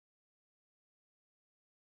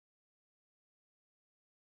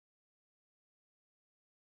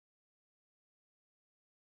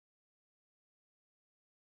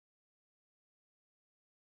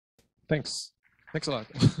Thanks. Thanks a lot.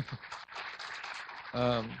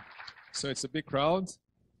 So it's a big crowd.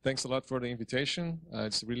 Thanks a lot for the invitation.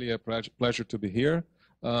 It's really a pleasure to be here.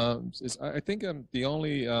 I think I'm the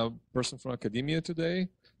only person from academia today.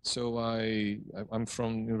 So I'm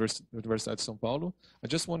from Universidade de São Paulo. I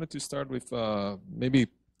just wanted to start with maybe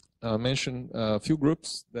mention a few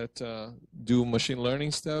groups that do machine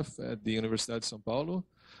learning stuff at the Universidade de São Paulo.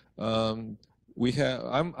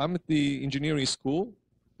 I'm at the engineering school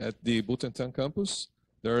at the Butantan campus.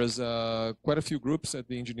 There is quite a few groups at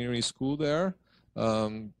the engineering school there,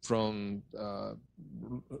 from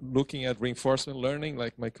looking at reinforcement learning,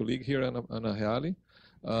 like my colleague here, Ana Reale,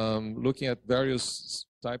 looking at various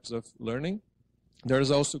types of learning. There's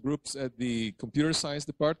also groups at the computer science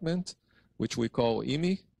department, which we call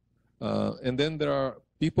IME. And then there are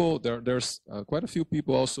people, there's quite a few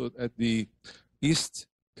people also at the East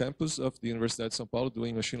campus of the Universidade de São Paulo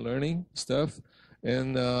doing machine learning stuff.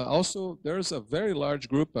 And also there's a very large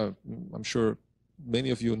group, I'm sure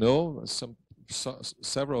many of you know,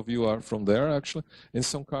 several of you are from there actually, in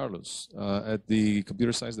São Carlos, at the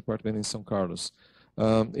computer science department in São Carlos.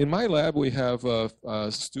 In my lab, we have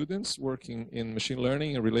students working in machine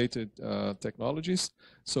learning and related technologies.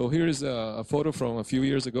 So here is a photo from a few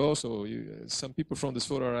years ago. So some people from this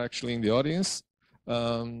photo are actually in the audience.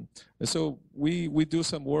 And so we do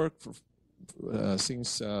some work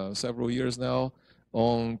since several years now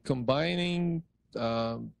on combining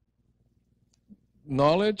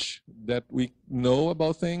knowledge that we know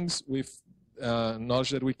about things with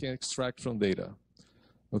knowledge that we can extract from data.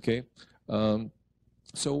 Okay.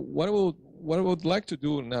 So what I would like to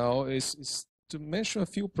do now is to mention a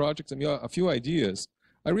few projects and a few ideas.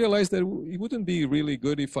 I realized that it wouldn't be really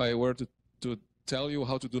good if I were to tell you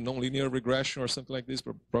how to do nonlinear regression or something like this.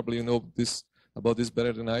 Probably you know about this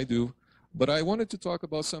better than I do. But I wanted to talk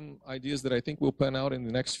about some ideas that I think will pan out in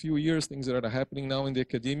the next few years, things that are happening now in the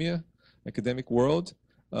academic world,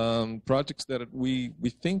 projects that we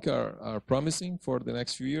think are promising for the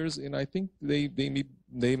next few years, and I think they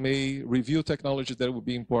may reveal technologies that will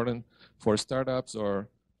be important for startups or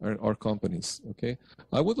companies. Okay,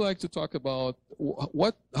 I would like to talk about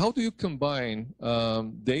how do you combine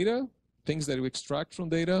data, things that you extract from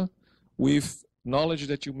data, with knowledge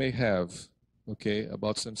that you may have, okay,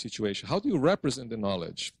 about some situation. How do you represent the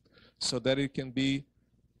knowledge so that it can be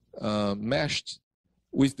meshed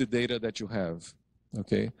with the data that you have,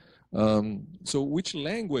 okay? So which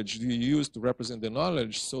language do you use to represent the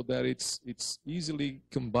knowledge so that it's easily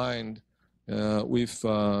combined with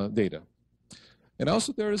data? And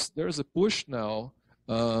also there's a push now,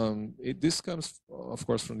 this comes of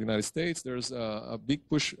course from the United States, there's a big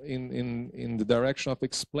push in the direction of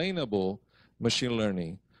explainable machine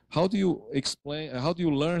learning. How do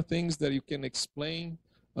you learn things that you can explain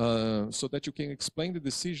so that you can explain the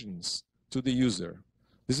decisions to the user?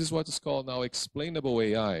 This is what is called now explainable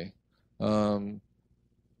AI.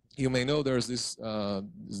 You may know there's a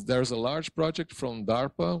large project from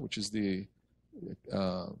DARPA, which is the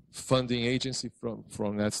funding agency from the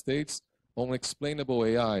United States, on explainable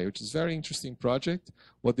AI, which is a very interesting project.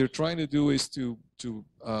 What they're trying to do is to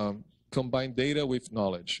combine data with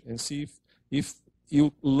knowledge and see if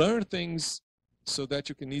you learn things so that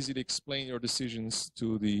you can easily explain your decisions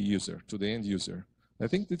to the user, to the end user. I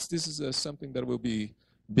think this is something that will be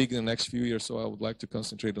big in the next few years, so I would like to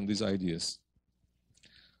concentrate on these ideas.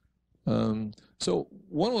 So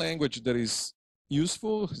one language that is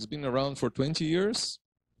useful, has been around for 20 years.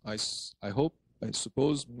 I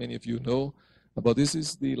suppose many of you know about this,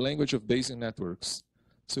 is the language of Bayesian networks.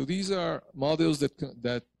 So these are models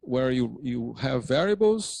that where you have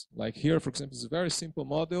variables, like here, for example, it's a very simple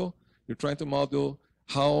model. You're trying to model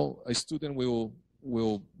how a student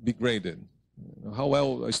will be graded, how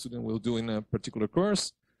well a student will do in a particular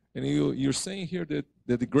course. And you're saying here that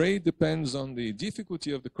the grade depends on the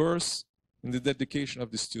difficulty of the course and the dedication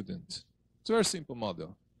of the student. It's a very simple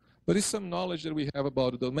model. But it's some knowledge that we have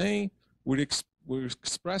about the domain. We're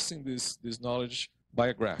expressing this knowledge by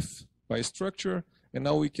a graph, by a structure. And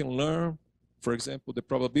now we can learn, for example, the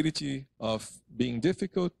probability of being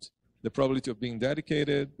difficult, the probability of being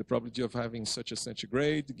dedicated, the probability of having such a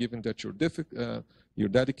grade, given that you're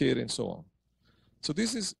dedicated, and so on. So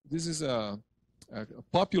this is a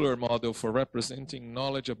popular model for representing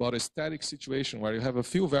knowledge about a static situation where you have a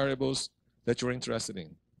few variables that you're interested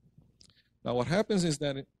in. Now what happens is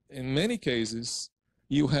that in many cases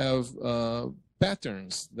you have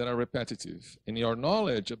patterns that are repetitive, and your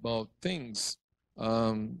knowledge about things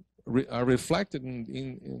are reflected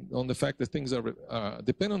on the fact that things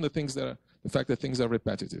depend on the fact that things are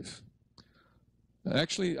repetitive.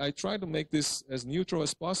 Actually, I try to make this as neutral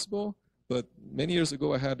as possible. but many years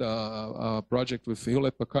ago I had a project with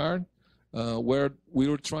Hewlett-Packard where we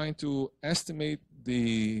were trying to estimate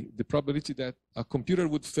the probability that a computer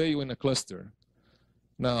would fail in a cluster.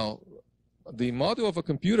 Now, the model of a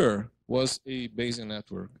computer was a Bayesian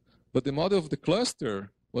network, but the model of the cluster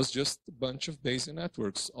was just a bunch of Bayesian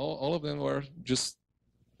networks. All of them were just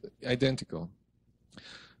identical.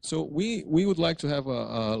 So we would like to have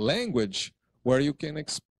a language where you can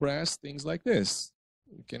express things like this.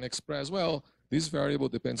 You can express, well, this variable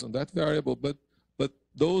depends on that variable, but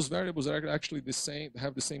those variables are actually the same,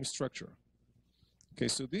 have the same structure. Okay,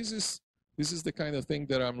 so this is the kind of thing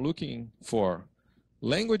that I'm looking for.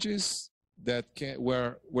 Languages that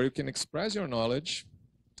where you can express your knowledge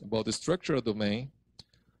about the structure of the domain,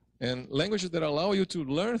 and languages that allow you to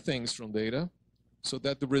learn things from data, so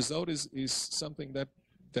that the result is something that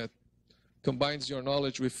combines your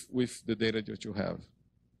knowledge with the data that you have.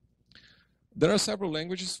 There are several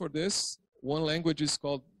languages for this. One language is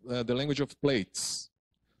called the language of plates.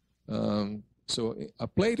 So a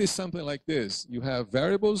plate is something like this. You have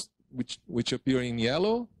variables which appear in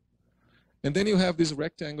yellow, and then you have these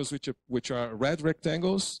rectangles which are red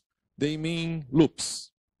rectangles. They mean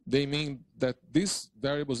loops. They mean that these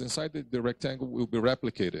variables inside the rectangle will be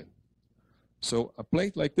replicated. So a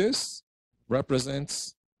plate like this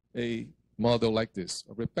represents a model like this,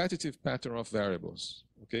 a repetitive pattern of variables,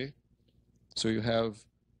 okay? So you have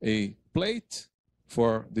a plate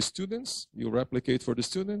for the students, you replicate for the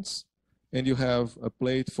students, and you have a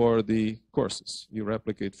plate for the courses, you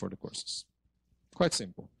replicate for the courses. Quite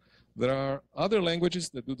simple. There are other languages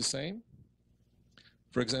that do the same.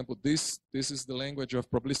 For example, this is the language of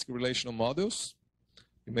probabilistic relational models.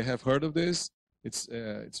 You may have heard of this.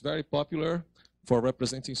 It's very popular for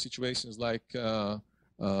representing situations like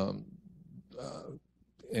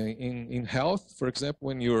in health, for example,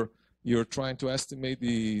 when you're trying to estimate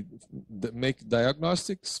make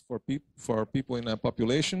diagnostics for people in a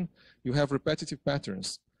population, you have repetitive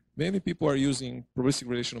patterns. Many people are using probabilistic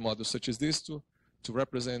relational models such as this to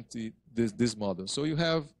represent this model. So you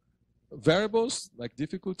have variables like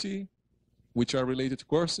difficulty, which are related to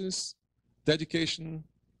courses, dedication,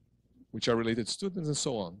 which are related to students, and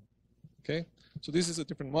so on. Okay, so this is a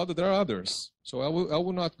different model. There are others. So I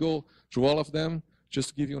will not go through all of them. Just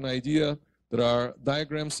to give you an idea, there are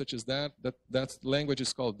diagrams such as that. That language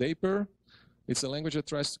is called DAPR. It's a language that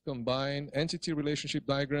tries to combine entity relationship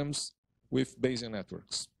diagrams with Bayesian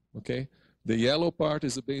networks. Okay, the yellow part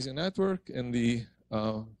is a Bayesian network, and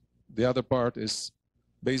the other part is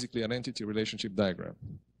basically an entity relationship diagram.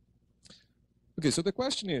 Okay, so the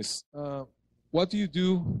question is, what do you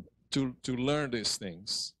do to learn these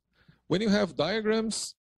things? When you have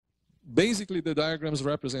diagrams, basically the diagrams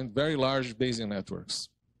represent very large Bayesian networks,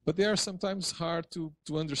 but they are sometimes hard to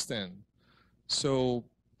understand. So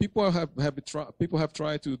people have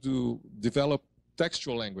tried to develop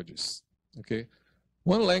textual languages. Okay,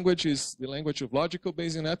 one language is the language of logical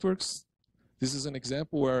Bayesian networks. This is an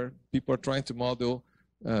example where people are trying to model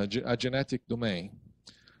a genetic domain.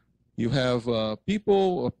 You have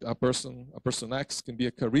people, a person X can be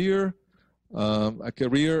a carrier. A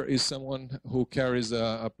carrier is someone who carries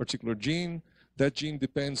a particular gene. That gene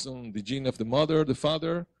depends on the gene of the mother, the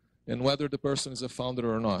father, and whether the person is a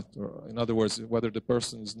founder or not. Or in other words, whether the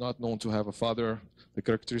person is not known to have a father, the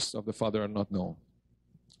characteristics of the father are not known.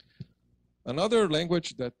 Another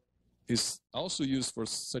language that is also used for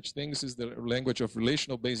such things is the language of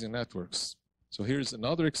relational Bayesian networks. So here's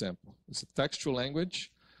another example. It's a textual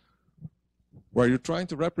language where you're trying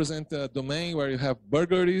to represent a domain where you have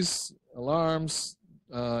burglaries, alarms,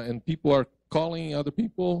 and people are calling other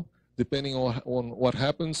people depending on what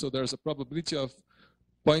happens. So there's a probability of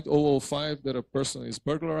 0.005 that a person is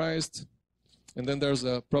burglarized. And then there's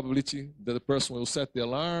a probability that a person will set the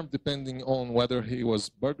alarm depending on whether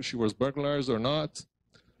she was burglarized or not.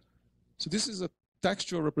 So this is a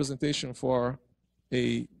textual representation for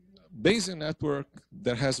a Bayesian network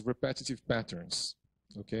that has repetitive patterns,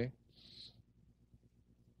 okay?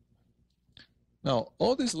 Now,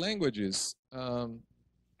 all these languages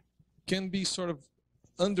can be sort of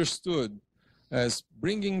understood as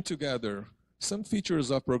bringing together some features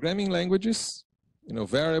of programming languages, you know,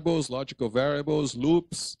 variables, logical variables,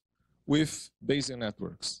 loops, with Bayesian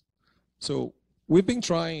networks. So we've been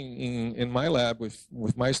trying in my lab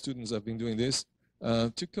with my students, I've been doing this,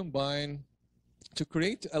 to combine, to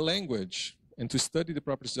create a language and to study the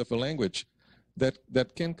properties of a language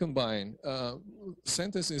that can combine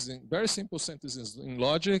sentences, very simple sentences in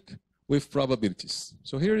logic with probabilities.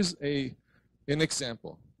 So here is an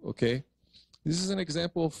example, okay? This is an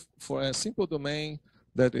example for a simple domain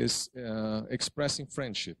that is expressing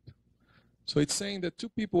friendship. So it's saying that two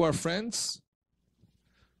people are friends.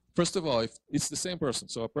 First of all, if it's the same person,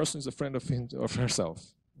 so a person is a friend of him or herself,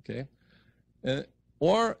 okay?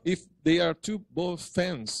 Or if they are both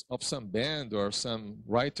fans of some band or some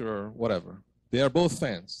writer or whatever, they are both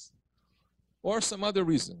fans, or some other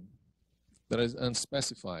reason that is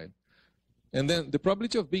unspecified. And then the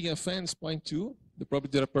probability of being a fan is 0.2, the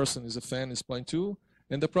probability that a person is a fan is 0.2,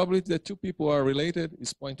 and the probability that two people are related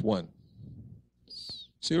is 0.1.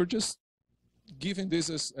 So you're just giving this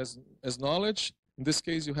as knowledge. In this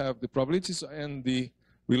case, you have the probabilities and the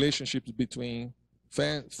relationships between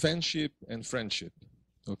fanship and friendship,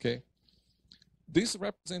 okay? This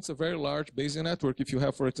represents a very large Bayesian network. If you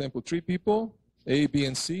have, for example, 3 people, A, B,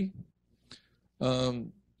 and C,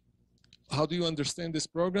 how do you understand this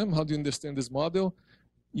program? How do you understand this model?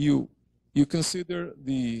 You consider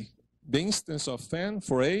the instance of fan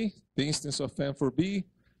for A, the instance of fan for B,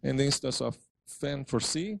 and the instance of fan for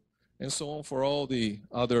C, and so on for all the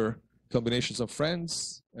other combinations of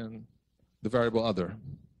friends and the variable other.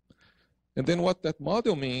 And then what that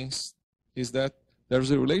model means is that there's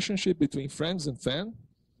a relationship between friends and fan.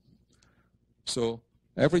 So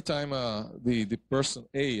every time the person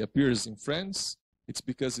A appears in friends, it's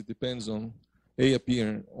because it depends on A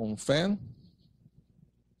appearing on fan.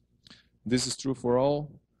 This is true for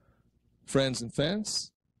all friends and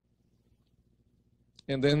fans.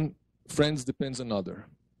 And then friends depends on other.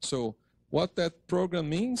 So what that program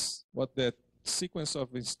means, what that sequence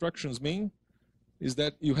of instructions mean, is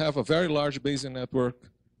that you have a very large Bayesian network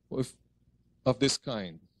of this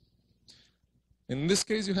kind. And in this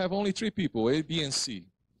case, you have only 3 people, A, B, and C.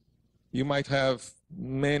 You might have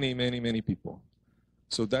many, many, many people.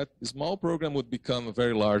 So that small program would become a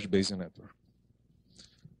very large Bayesian network.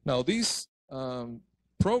 Now, these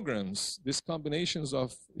programs, these combinations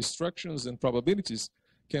of instructions and probabilities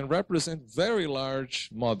can represent very large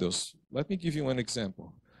models. Let me give you an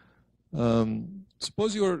example.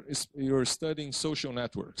 Suppose you're studying social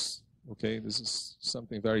networks. Okay, this is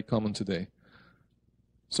something very common today.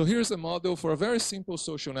 So here's a model for a very simple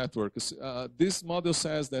social network. This model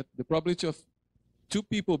says that the probability of 2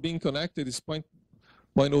 people being connected is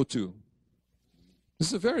 0.02. This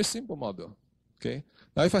is a very simple model. Okay.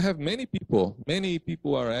 Now, if I have many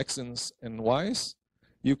people are X's and Y's,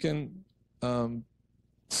 you can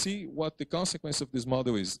see what the consequence of this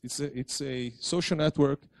model is. It's a social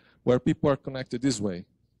network where people are connected this way.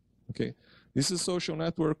 Okay, this is a social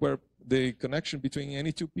network where the connection between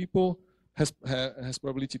any 2 people has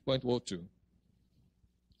probability 0.02.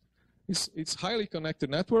 It's highly connected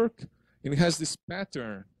network, and it has this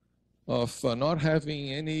pattern of not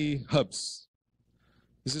having any hubs.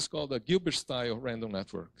 This is called a Gilbert-style random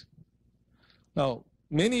network. Now,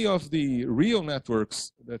 many of the real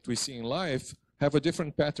networks that we see in life have a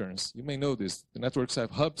different patterns. You may know this. The networks have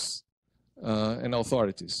hubs and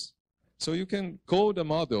authorities. So you can code a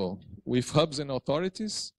model with hubs and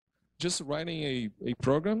authorities, just writing a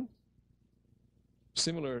program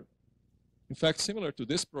similar, in fact, similar to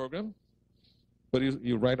this program, but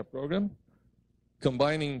you write a program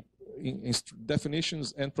combining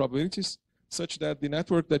definitions and probabilities such that the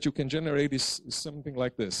network that you can generate is something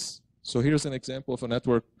like this. So here's an example of a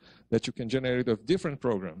network that you can generate of different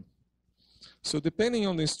program. So depending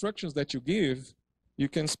on the instructions that you give, you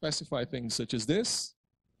can specify things such as this,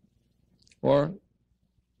 or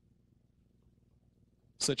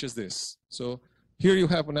such as this. So here you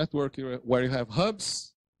have a network where you have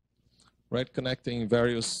hubs, right, connecting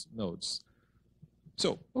various nodes.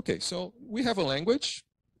 So, okay, so we have a language.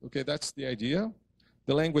 Okay, that's the idea.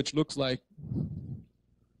 The language looks like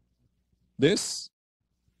this.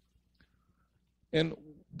 And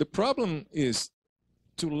the problem is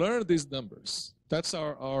to learn these numbers. That's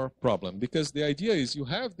our problem, because the idea is you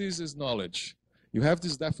have this as knowledge. You have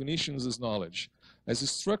these definitions as knowledge, as a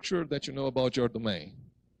structure that you know about your domain.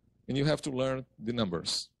 And you have to learn the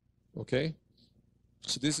numbers, okay?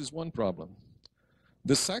 So this is one problem.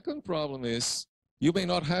 The second problem is you may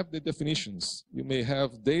not have the definitions. You may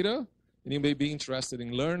have data, and you may be interested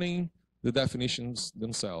in learning the definitions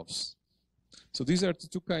themselves. So these are the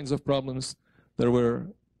 2 kinds of problems that we're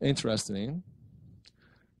interested in.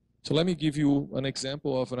 So let me give you an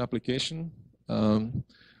example of an application.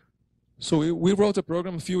 So we wrote a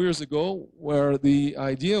program a few years ago where the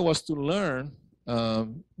idea was to learn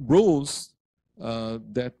rules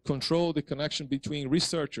that control the connection between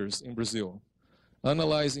researchers in Brazil,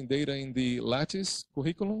 analyzing data in the Lattice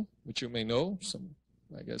curriculum, which you may know,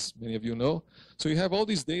 I guess many of you know. So you have all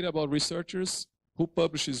this data about researchers, who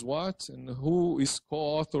publishes what, and who is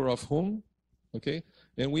co-author of whom, okay?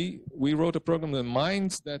 And we wrote a program that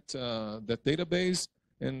mines that database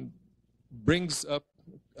and brings up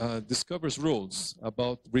discovers rules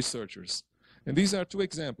about researchers. And these are two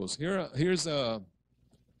examples. Here's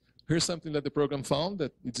something that the program found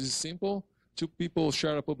that it is simple. Two people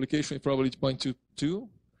share a publication with probability 0.22.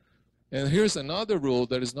 And here's another rule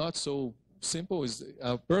that is not so simple. Is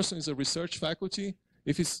a person is a research faculty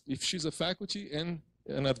if she's a faculty and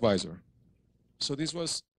an advisor. So this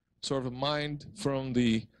was sort of mined from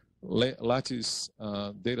the lattice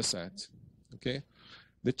data set. Okay?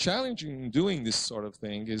 The challenge in doing this sort of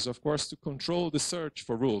thing is, of course, to control the search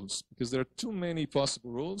for rules, because there are too many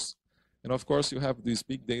possible rules. And of course, you have these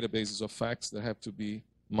big databases of facts that have to be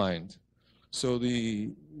mined. So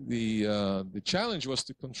the challenge was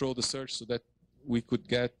to control the search so that we could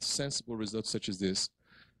get sensible results such as this.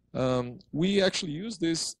 We actually used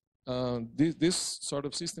this. This sort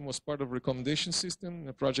of system was part of a recommendation system,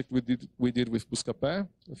 a project we did with Buscapé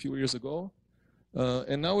a few years ago.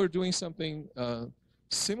 And now we're doing something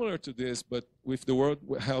similar to this, but with the World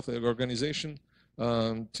Health Organization,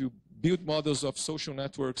 to build models of social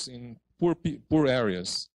networks in poor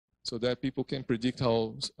areas, so that people can predict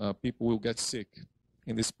how people will get sick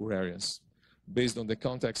in these poor areas, based on the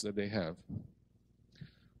context that they have.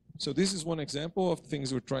 So this is one example of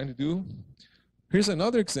things we're trying to do. Here's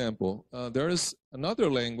another example. There is another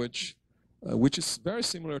language which is very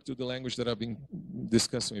similar to the language that I've been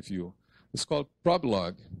discussing with you. It's called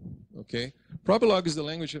Problog. Okay, Problog is the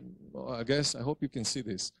language, I guess, I hope you can see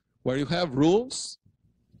this, where you have rules,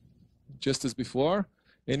 just as before,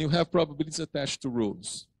 and you have probabilities attached to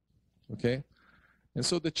rules. Okay, and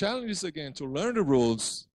so the challenge is, again, to learn the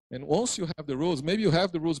rules. And once you have the rules, maybe you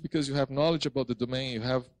have the rules because you have knowledge about the domain,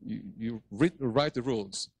 you write the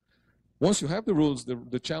rules. Once you have the rules,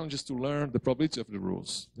 the challenge is to learn the probability of the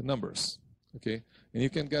rules, the numbers. Okay, and you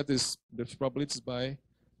can get the probabilities by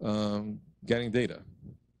getting data.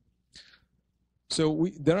 So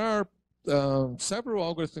there are several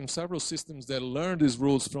algorithms, several systems that learn these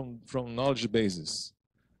rules from knowledge bases.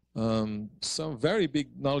 Some very big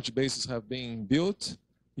knowledge bases have been built.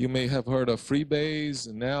 You may have heard of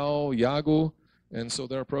Freebase, now Yago, and so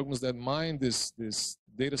there are programs that mine these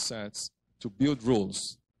data sets to build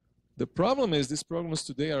rules. The problem is these programs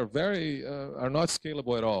today are not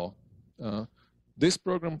scalable at all. This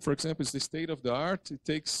program, for example, is the state of the art. It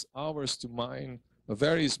takes hours to mine a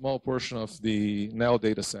very small portion of the NEL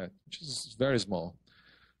data set, which is very small.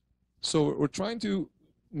 So we're trying to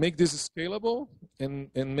make this scalable and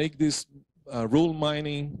make this rule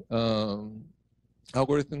mining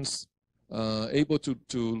algorithms able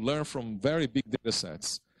to learn from very big data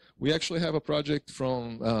sets. We actually have a project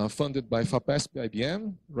funded by FAPESP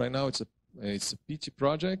IBM. Right now it's a PT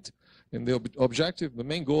project. And the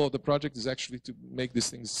main goal of the project is actually to make these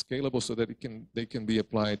things scalable so that they can be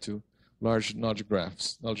applied to large knowledge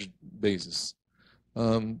graphs, knowledge bases.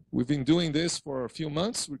 We've been doing this for a few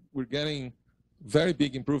months. We're getting very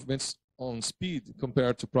big improvements on speed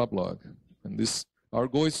compared to Problog. And our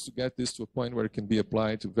goal is to get this to a point where it can be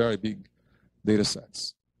applied to very big data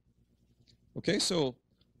sets. Okay, so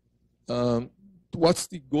what's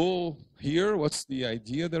the goal here? What's the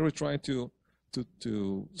idea that we're trying to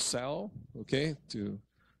sell, okay, to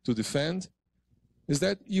defend, is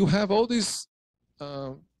that you have all these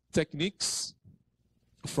techniques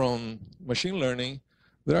from machine learning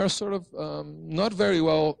that are sort of not very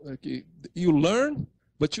well, you learn,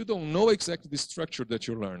 but you don't know exactly the structure that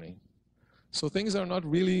you're learning. So things are not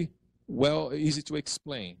really easy to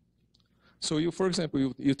explain. So for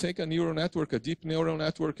example, you take a neural network, a deep neural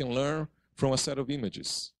network, and learn from a set of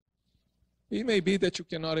images. It may be that you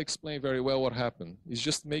cannot explain very well what happened. It's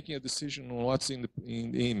just making a decision on what's in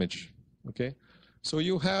the image, okay? So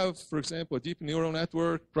you have, for example, a deep neural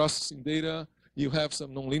network processing data. You have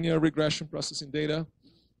some nonlinear regression processing data.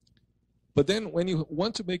 But then when you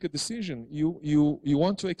want to make a decision, you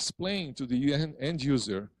want to explain to the end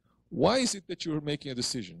user, why is it that you're making a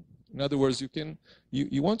decision? In other words,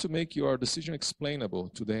 you want to make your decision explainable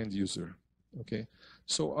to the end user, okay?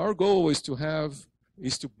 So our goal is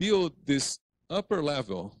to build this upper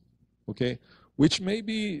level, okay, which may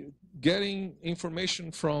be getting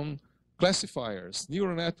information from classifiers,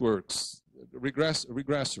 neural networks,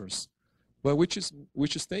 regressors, but which is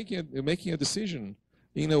making a decision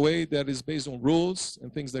in a way that is based on rules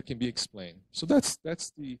and things that can be explained. So that's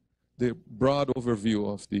the broad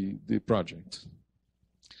overview of the project.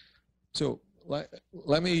 So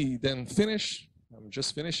let me then finish. I'm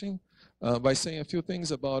just finishing. By saying a few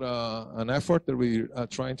things about an effort that we are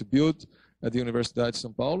trying to build at the Universidade de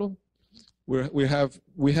São Paulo.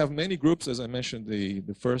 We have many groups, as I mentioned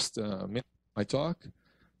the first minute of my talk,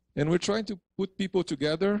 and we're trying to put people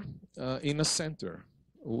together in a center.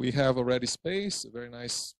 We have already space, a very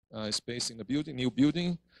nice space in the building, new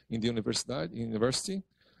building in the university.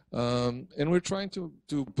 And we're trying to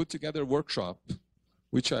put together a workshop,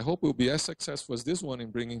 which I hope will be as successful as this one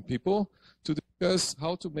in bringing people to discuss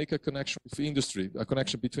how to make a connection with industry, a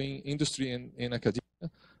connection between industry and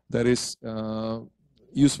academia that is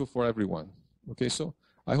useful for everyone. Okay, so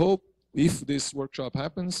I hope if this workshop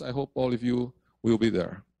happens, I hope all of you will be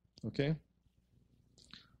there. Okay.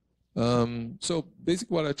 So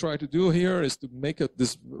basically what I try to do here is to make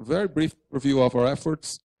this very brief review of our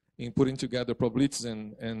efforts in putting together probabilities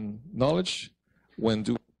and knowledge when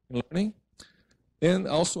doing learning, and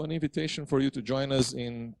also an invitation for you to join us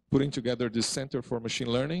in putting together this Center for Machine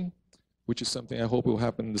Learning, which is something I hope will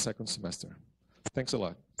happen in the second semester. Thanks a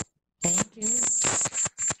lot. Thank you.